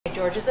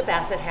George is a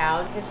Basset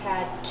Hound. Has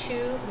had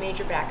 2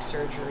 major back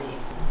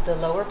surgeries. The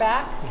lower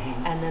back,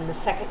 and then the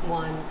second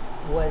one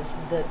was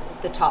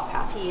the top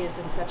half. He is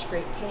in such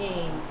great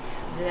pain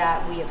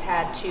that we have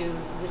had to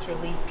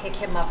literally pick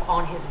him up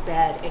on his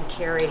bed and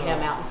carry him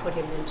out and put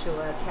him into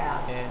a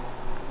cab.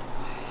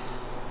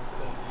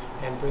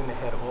 And bring the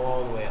head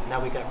all the way up.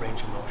 Now we got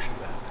range of motion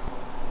back.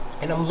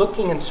 And I'm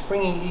looking and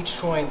springing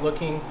each joint,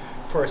 looking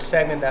for a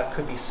segment that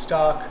could be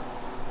stuck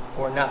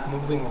or not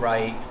moving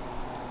right.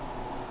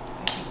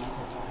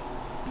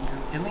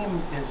 Your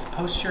ilium is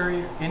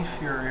posterior,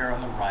 inferior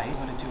on the right.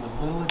 I'm going to do a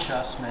little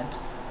adjustment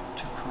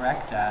to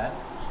correct that.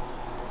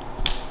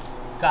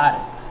 Got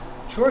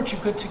it. George,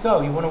 you're good to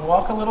go. You want to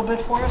walk a little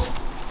bit for us?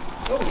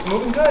 Oh, he's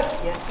moving good.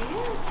 Yes, he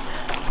is.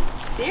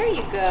 There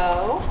you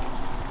go.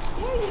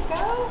 There you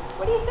go.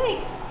 What do you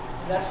think?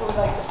 That's what we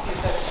like to see,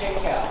 that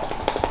shake out.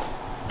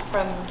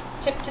 From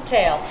tip to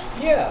tail.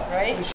 Yeah. Right?